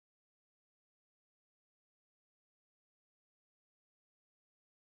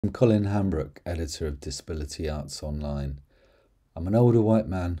I'm Colin Hambrook, editor of Disability Arts Online. I'm an older white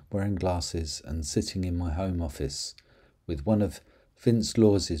man wearing glasses and sitting in my home office with one of Vince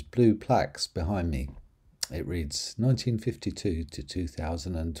Laws's blue plaques behind me. It reads 1952 to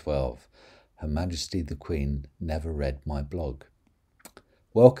 2012. Her Majesty the Queen never read my blog.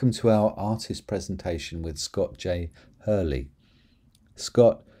 Welcome to our artist presentation with Scott J. Hurley.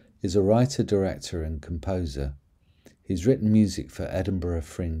 Scott is a writer, director and composer. He's written music for Edinburgh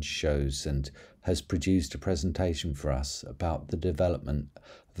Fringe shows and has produced a presentation for us about the development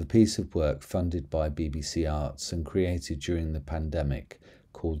of a piece of work funded by BBC Arts and created during the pandemic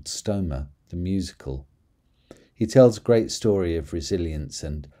called Stoma the Musical. He tells a great story of resilience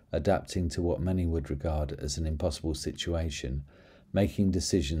and adapting to what many would regard as an impossible situation, making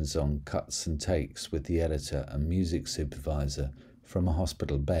decisions on cuts and takes with the editor and music supervisor from a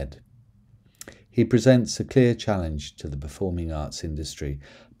hospital bed. He presents a clear challenge to the performing arts industry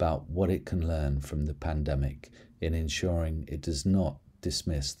about what it can learn from the pandemic in ensuring it does not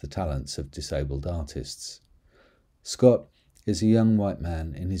dismiss the talents of disabled artists. Scott is a young white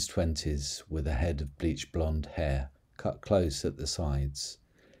man in his 20s with a head of bleach blonde hair cut close at the sides.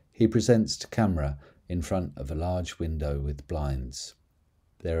 He presents to camera in front of a large window with blinds.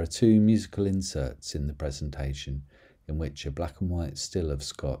 There are two musical inserts in the presentation in which a black and white still of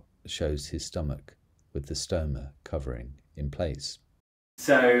Scott shows his stomach with the stoma covering in place.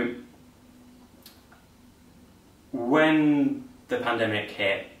 So when the pandemic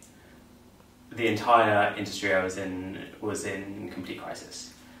hit, the entire industry I was in complete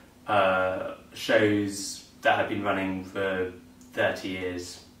crisis. Shows that had been running for 30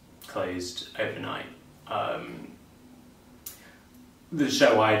 years closed overnight. The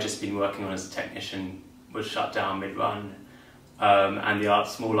show I had just been working on as a technician was shut down mid-run. And the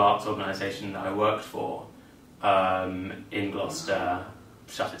small arts organisation that I worked for in Gloucester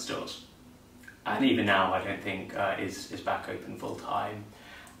shut its doors. And even now I don't think is back open full time.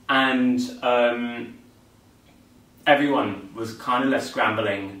 And everyone was kind of left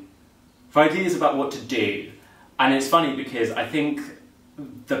scrambling for ideas about what to do. And it's funny because I think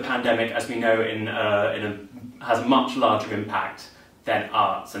the pandemic, as we know, has a much larger impact than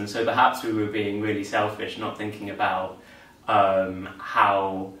arts. And so perhaps we were being really selfish, not thinking about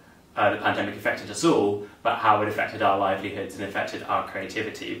how the pandemic affected us all, but how it affected our livelihoods and affected our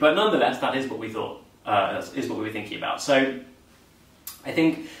creativity. But nonetheless, that is what we thought, is what we were thinking about. So I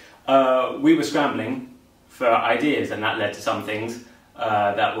think we were scrambling for ideas, and that led to some things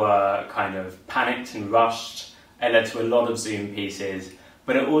that were kind of panicked and rushed. It led to a lot of Zoom pieces,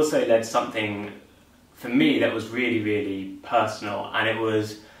 but it also led to something for me that was really, really personal, and it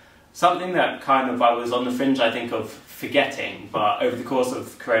was something that kind of I was on the fringe, I think, of forgetting, but over the course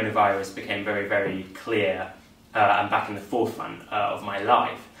of coronavirus became very, very clear and back in the forefront of my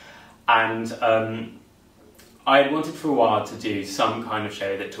life. And I wanted for a while to do some kind of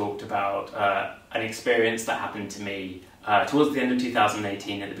show that talked about an experience that happened to me towards the end of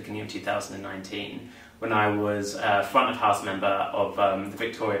 2018, at the beginning of 2019, when I was front of house member of the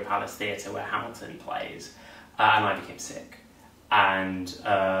Victoria Palace Theatre where Hamilton plays, and I became sick. And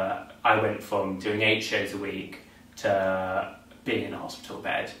I went from doing 8 shows a week to being in a hospital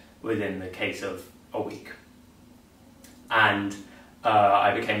bed within the case of a week. And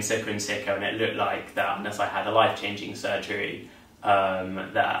I became sicker and sicker, and it looked like that unless I had a life-changing surgery,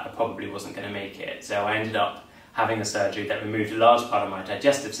 that I probably wasn't going to make it. So I ended up having a surgery that removed a large part of my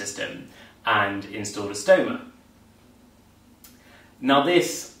digestive system and installed a stoma. Now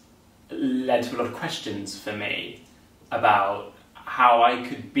this led to a lot of questions for me about how I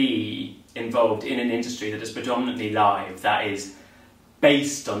could be involved in an industry that is predominantly live, that is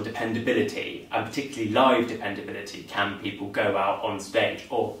based on dependability, and particularly live dependability. Can people go out on stage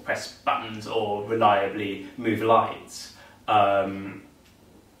or press buttons or reliably move lights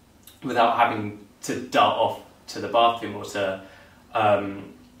without having to dart off to the bathroom or to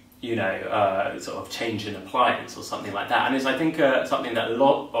sort of change an appliance or something like that? And it's, I think, something that a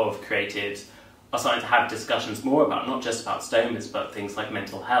lot of creatives are starting to have discussions more about, not just about stomas, but things like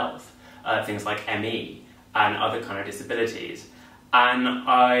mental health, things like ME and other kind of disabilities. And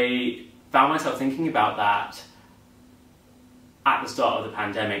I found myself thinking about that at the start of the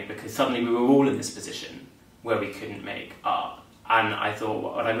pandemic, because suddenly we were all in this position where we couldn't make art. And I thought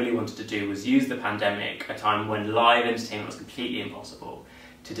what I really wanted to do was use the pandemic, a time when live entertainment was completely impossible,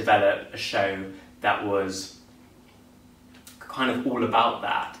 to develop a show that was kind of all about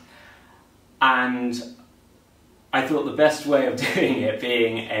that. And I thought the best way of doing it,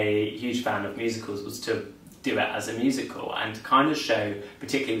 being a huge fan of musicals, was to do it as a musical and kind of show,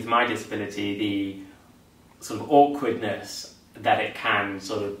 particularly with my disability, the sort of awkwardness that it can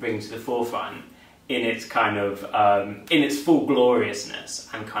sort of bring to the forefront in its kind of in its full gloriousness,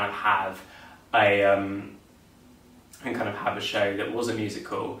 and kind of have a show that was a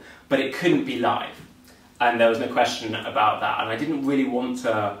musical, but it couldn't be live, and there was no question about that. And I didn't really want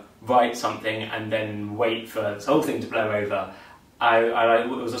to write something and then wait for this whole thing to blow over. It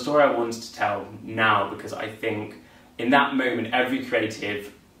was a story I wanted to tell now, because I think in that moment every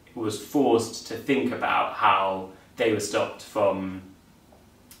creative was forced to think about how they were stopped from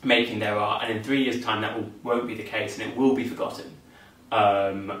making their art, and in 3 years' time that won't be the case, and it will be forgotten.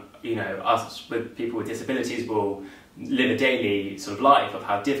 Us with people with disabilities will live a daily sort of life of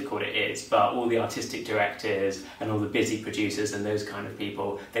how difficult it is, but all the artistic directors and all the busy producers and those kind of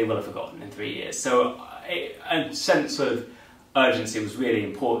people, they will have forgotten in 3 years. So a sense of urgency was really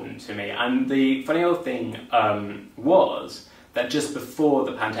important to me. And the funny old thing was that just before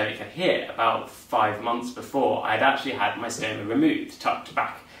the pandemic had hit, about 5 months before, I had actually had my stoma removed, tucked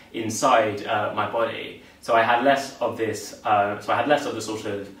back inside my body. So I had less of this. So I had less of the sort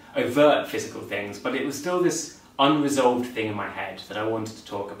of overt physical things, but it was still this unresolved thing in my head that I wanted to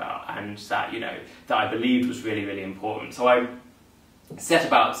talk about, and that that I believed was really, really important. So I set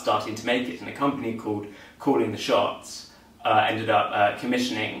about starting to make it, and a company called Calling the Shots ended up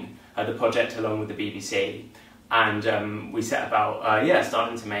commissioning the project along with the BBC, and we set about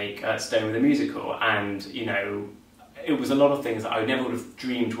starting to make Stoma the Musical. And it was a lot of things that I never would have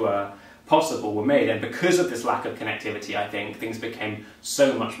dreamed were possible were made, and because of this lack of connectivity, I think things became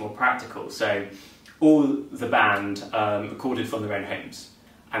so much more practical. So all the band recorded from their own homes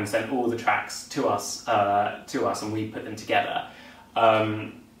and sent all the tracks to us, and we put them together.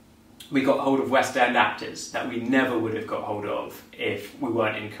 We got hold of West End actors that we never would have got hold of if we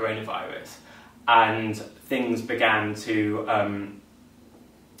weren't in coronavirus, and things began to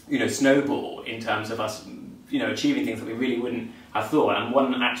snowball in terms of us achieving things that we really wouldn't have thought. And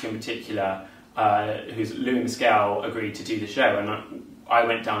one actor in particular, who's Louis Mescal, agreed to do the show, and I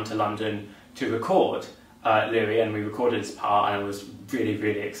went down to London to record Louis, and we recorded his part, and I was really,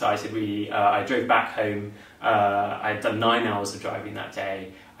 really excited. I drove back home. I had done 9 hours of driving that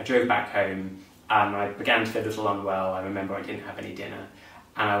day. I drove back home, and I began to feel a little unwell. I remember I didn't have any dinner,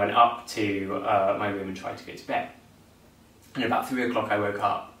 and I went up to my room and tried to go to bed. And at about 3 o'clock I woke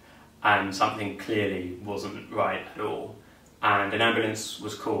up, and something clearly wasn't right at all. And an ambulance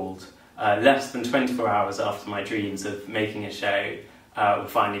was called less than 24 hours after my dreams of making a show were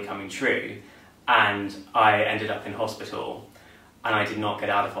finally coming true. And I ended up in hospital, and I did not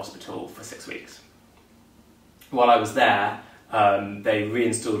get out of hospital for 6 weeks. While I was there, they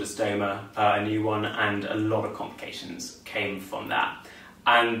reinstalled a stoma, a new one, and a lot of complications came from that.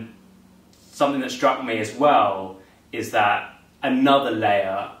 And something that struck me as well is that another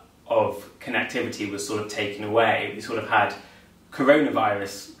layer of connectivity was sort of taken away. We sort of had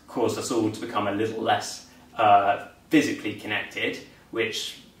coronavirus caused us all to become a little less physically connected,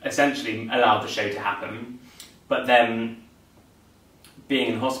 which essentially allowed the show to happen. But then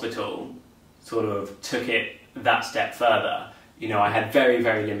being in hospital sort of took it that step further. I had very,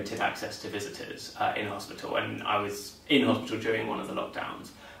 very limited access to visitors in hospital, and I was in hospital during one of the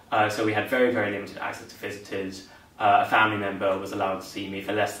lockdowns. So we had very, very limited access to visitors. A family member was allowed to see me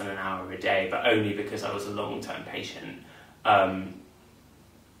for less than an hour a day, but only because I was a long-term patient.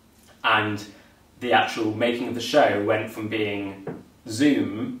 And the actual making of the show went from being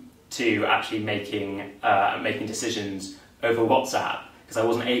Zoom to actually making decisions over WhatsApp, because I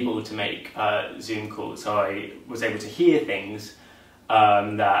wasn't able to make Zoom calls. So I was able to hear things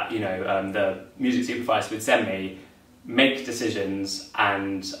that the music supervisor would send me, make decisions,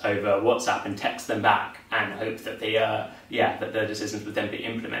 and over WhatsApp, and text them back, and hope that the decisions would then be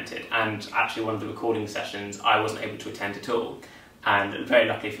implemented. And actually, one of the recording sessions I wasn't able to attend at all, and very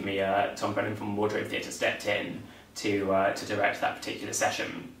luckily for me, Tom Brennan from Wardrobe Theatre stepped in to direct that particular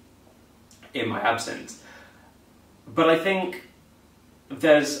session in my absence. But I think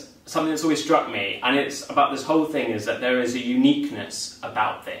there's something that's always struck me, and it's about this whole thing, is that there is a uniqueness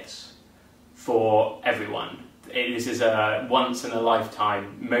about this for everyone. This is a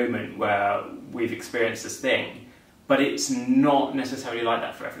once-in-a-lifetime moment where we've experienced this thing, but it's not necessarily like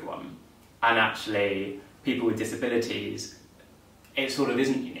that for everyone. And actually, people with disabilities, it sort of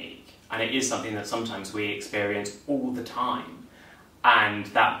isn't unique, and it is something that sometimes we experience all the time. And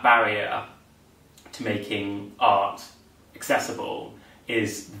that barrier to making art accessible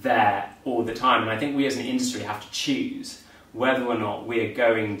is there all the time. And I think we as an industry have to choose whether or not we are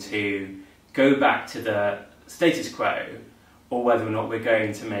going to go back to the status quo, or whether or not we're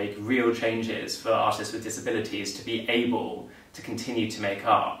going to make real changes for artists with disabilities to be able to continue to make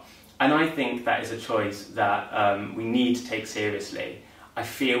art. And I think that is a choice that we need to take seriously. I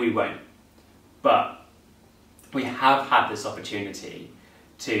fear we won't. But we have had this opportunity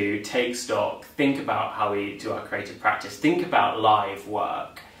to take stock, think about how we do our creative practice, think about live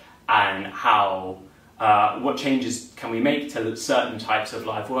work and how, what changes can we make to certain types of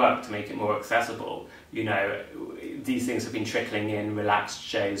live work to make it more accessible. You know, these things have been trickling in. Relaxed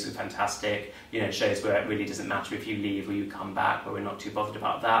shows are fantastic. You know, shows where it really doesn't matter if you leave or you come back, where we're not too bothered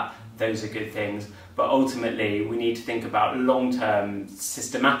about that. Those are good things. But ultimately, we need to think about long-term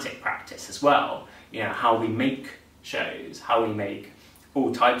systematic practice as well. You know, how we make shows, how we make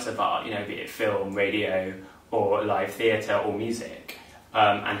all types of art, you know, be it film, radio, or live theatre or music,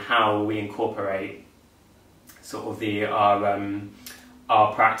 and how we incorporate sort of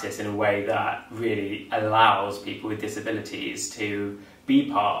our practice in a way that really allows people with disabilities to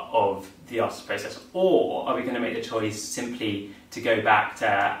be part of the artist process. Or are we going to make the choice simply to go back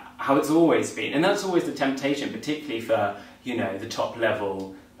to how it's always been? And that's always the temptation, particularly for, you know, the top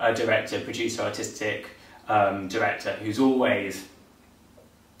level director, producer, artistic director who's always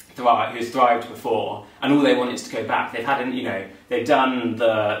who's thrived before, and all they want is to go back. They've had, you know,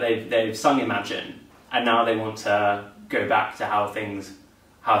 they've sung Imagine, and now they want to go back to how things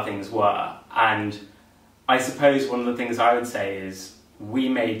were. And I suppose one of the things I would say is we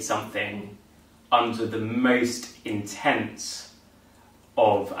made something under the most intense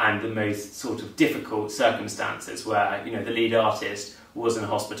and the most sort of difficult circumstances, where, you know, the lead artist was in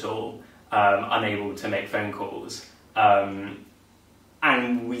hospital, unable to make phone calls,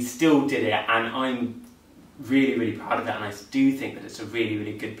 and we still did it, and I'm really, really proud of that, and I do think that it's a really,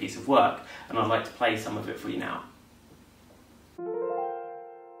 really good piece of work, and I'd like to play some of it for you now.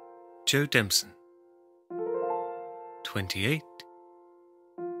 Joe Dempson, 28,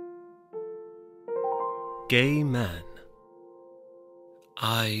 gay man.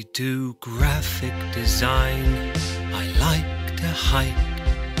 I do graphic design, I like to hike,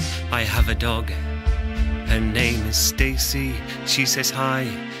 I have a dog, her name is Stacy, she says hi.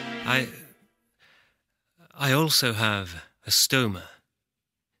 I also have a stoma.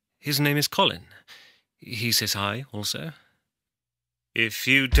 His name is Colin, he says hi also. If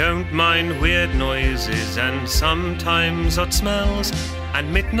you don't mind weird noises and sometimes odd smells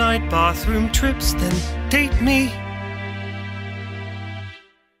and midnight bathroom trips, then date me.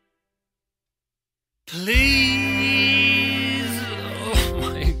 Please. Oh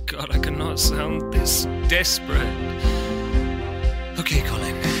my God, I cannot sound this desperate. Okay,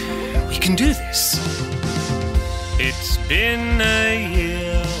 Colin, we can do this. It's been a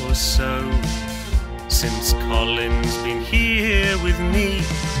year or so since Colin's been here with me.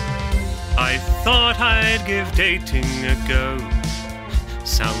 I thought I'd give dating a go.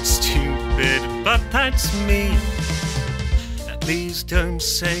 Sounds stupid, but that's me. Please don't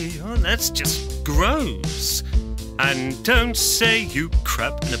say, oh, that's just gross. And don't say you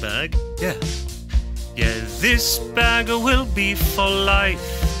crap in a bag. Yeah, this bag will be for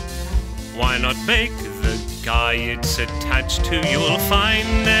life. Why not make the guy it's attached to? You'll find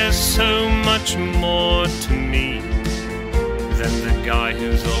there's so much more to me than the guy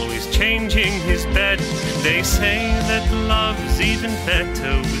who's always changing his bed. They say that love's even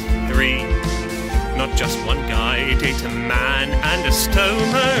better with three. Not just one guy, date a man and a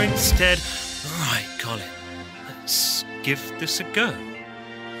stoma instead. Right, Colin, let's give this a go.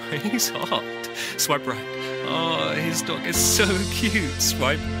 He's hot. Swipe right. Oh, his dog is so cute.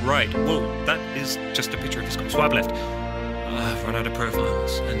 Swipe right. Whoa, that is just a picture of his dog. Swipe left. I've run out of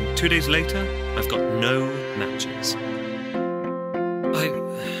profiles, and 2 days later, I've got no matches. I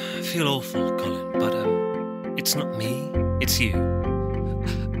feel awful, Colin, but it's not me, it's you.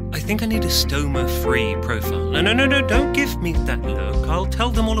 I think I need a stoma-free profile. No, don't give me that look. I'll tell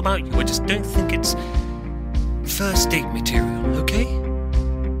them all about you. I just don't think it's first date material, okay?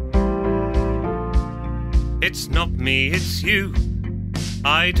 It's not me, it's you.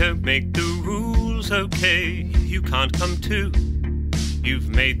 I don't make the rules, okay? You can't come too. You've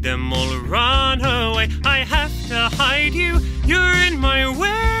made them all run away. I have to hide you. You're in my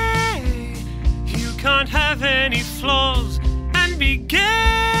way. You can't have any flaws and be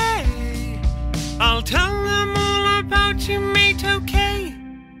gay. I'll tell them all about you, mate, okay?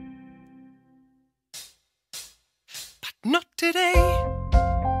 But not today.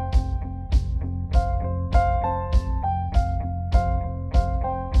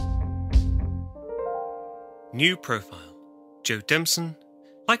 New profile. Joe Dempson,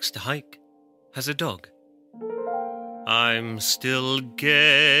 likes to hike, has a dog. I'm still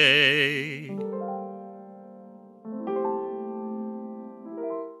gay.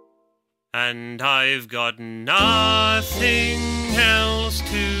 And I've got nothing else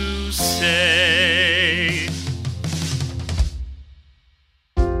to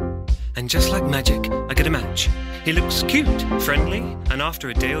and just like magic, I get a match. He looks cute, friendly, and after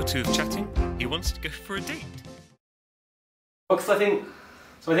a day or two of chatting, he wants to go for a date. Well, because I think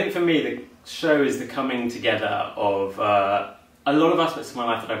for me the show is the coming together of a lot of aspects of my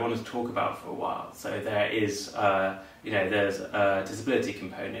life that I've wanted to talk about for a while. So there is, there's a disability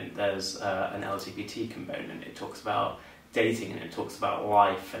component, there's an LGBT component. It talks about dating and it talks about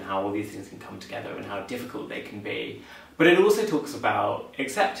life and how all these things can come together and how difficult they can be. But it also talks about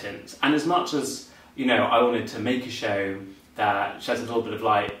acceptance. And as much as, I wanted to make a show that sheds a little bit of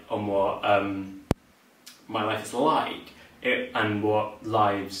light on what my life is like and what the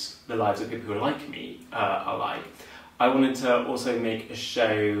lives of people who are like me are like, I wanted to also make a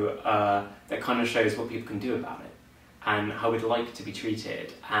show that kind of shows what people can do about it and how we'd like to be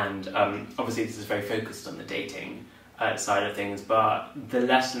treated. And obviously this is very focused on the dating side of things, but the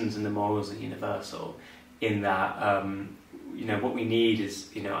lessons and the morals are universal in that, what we need is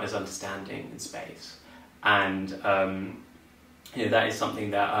understanding and space. And, that is something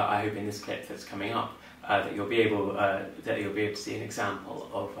that I hope in this clip that's coming up, that you'll be able to see an example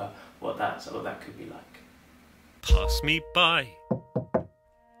of what that could be like. Pass me by.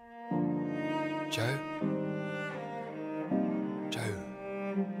 Joe? Joe?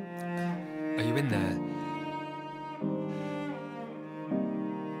 Are you in there?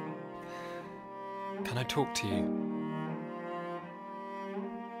 Can I talk to you?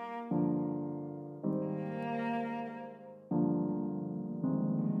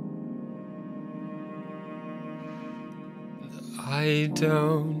 I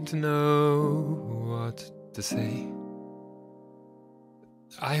don't know what to say.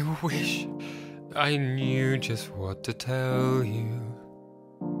 I wish I knew just what to tell you.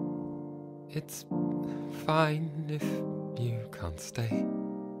 It's fine if you can't stay,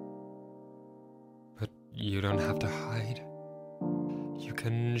 but you don't have to hide. You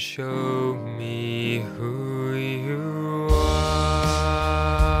can show me who you are.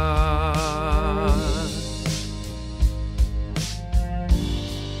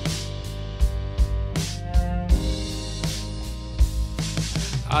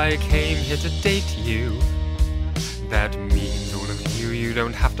 I came here to date you. That means all of you. You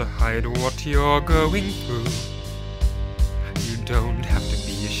don't have to hide what you're going through. You don't have to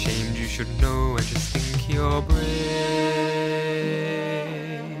be ashamed. You should know I just think you're brave.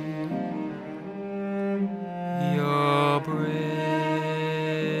 You're brave.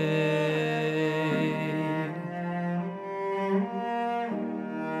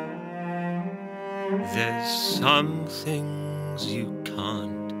 There's some things you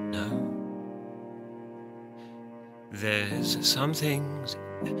can't know. There's some things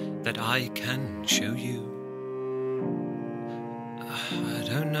that I can show you. I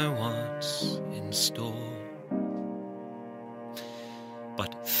don't know what's in store,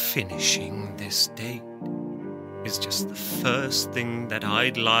 but finishing this date is just the first thing that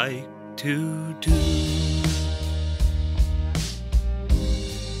I'd like to do.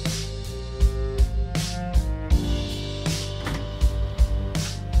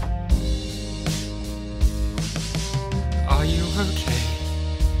 Are you okay?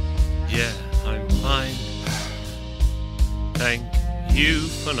 Yeah, I'm fine. Thank you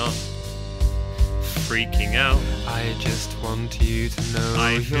for not freaking out. I just want you to know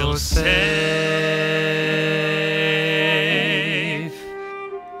I feel you're safe.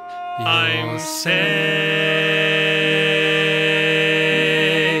 I'm You're safe.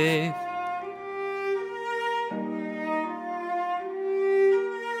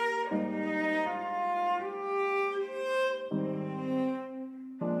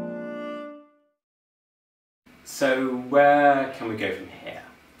 So where can we go from here?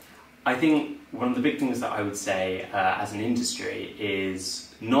 I think one of the big things that I would say as an industry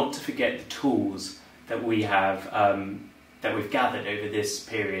is not to forget the tools that we have, that we've gathered over this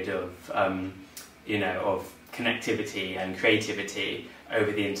period of, of connectivity and creativity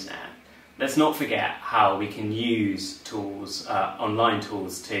over the internet. Let's not forget how we can use tools, online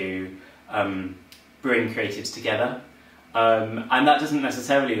tools, to bring creatives together. And that doesn't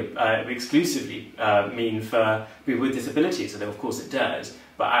necessarily exclusively mean for people with disabilities, although of course it does.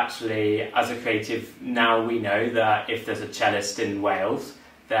 But actually, as a creative, now we know that if there's a cellist in Wales,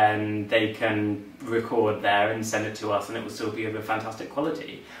 then they can record there and send it to us and it will still be of a fantastic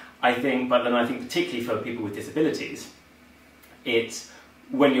quality. I think particularly for people with disabilities, it's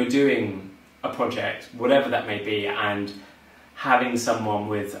when you're doing a project, whatever that may be, and having someone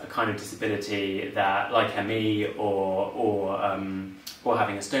with a kind of disability that, like ME or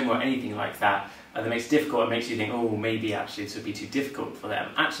having a stoma or anything like that, that makes it difficult, and makes you think, oh, maybe actually this would be too difficult for them.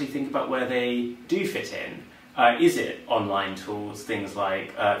 Actually think about where they do fit in Is it online tools, things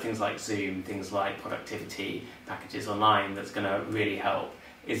like Zoom, things like productivity packages online that's going to really help?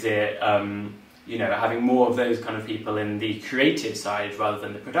 Is it having more of those kind of people in the creative side rather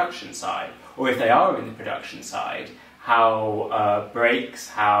than the production side? Or if they are in the production side, how breaks,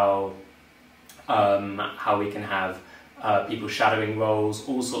 how we can have people shadowing roles,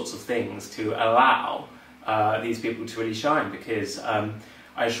 all sorts of things to allow these people to really shine, because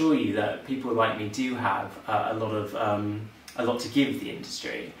I assure you that people like me do have a lot to give the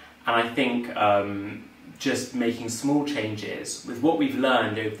industry, and I think just making small changes with what we've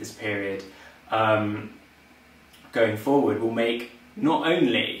learned over this period going forward will make not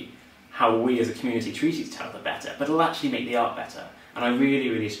only how we as a community treat each other better, but it'll actually make the art better. And I really,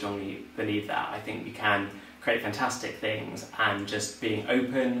 really strongly believe that. I think we can create fantastic things, and just being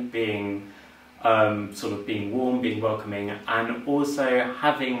open, being being warm, being welcoming, and also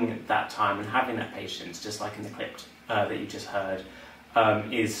having that time and having that patience, just like in the clip that you just heard,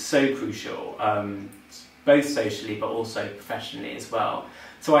 is so crucial, both socially but also professionally as well.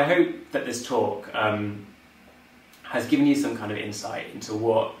 So I hope that this talk has given you some kind of insight into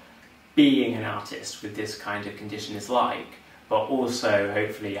what being an artist with this kind of condition is like, but also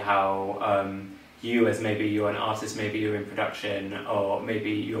hopefully how you, as maybe you're an artist, maybe you're in production, or maybe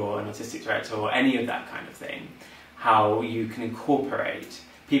you're an artistic director, or any of that kind of thing, how you can incorporate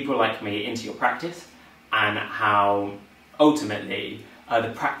people like me into your practice, and how ultimately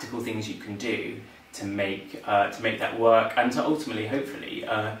the practical things you can do to make that work, and to ultimately, hopefully,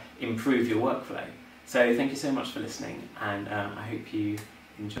 improve your workflow. So thank you so much for listening, and I hope you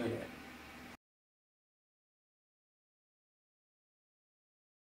enjoyed it.